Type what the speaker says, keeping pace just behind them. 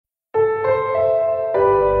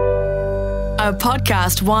A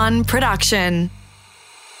PodcastOne production.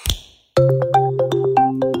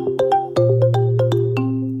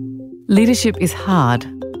 Leadership is hard.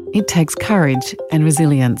 It takes courage and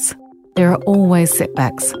resilience. There are always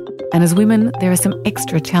setbacks, and as women, there are some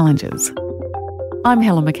extra challenges. I'm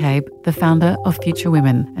Helen McCabe, the founder of Future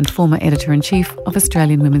Women and former Editor-in-Chief of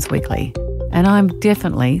Australian Women's Weekly, and I'm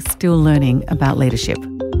definitely still learning about leadership.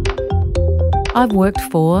 I've worked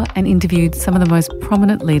for and interviewed some of the most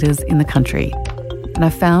prominent leaders in the country, and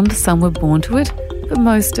I've found some were born to it, but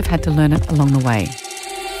most have had to learn it along the way.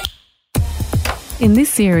 In this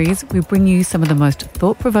series, we bring you some of the most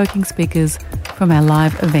thought-provoking speakers from our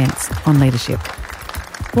live events on leadership.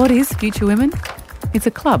 What is Future Women? It's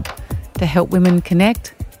a club to help women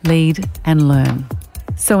connect, lead and learn.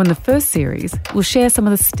 So in the first series, we'll share some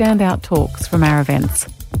of the standout talks from our events.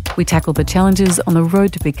 We tackle the challenges on the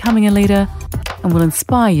road to becoming a leader and will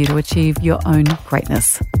inspire you to achieve your own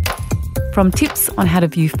greatness. From tips on how to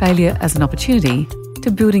view failure as an opportunity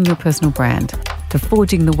to building your personal brand, to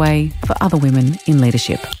forging the way for other women in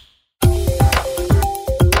leadership.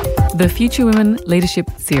 The Future Women Leadership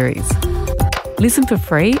Series. Listen for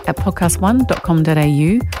free at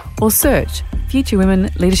podcastone.com.au or search Future Women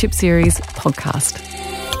Leadership Series podcast.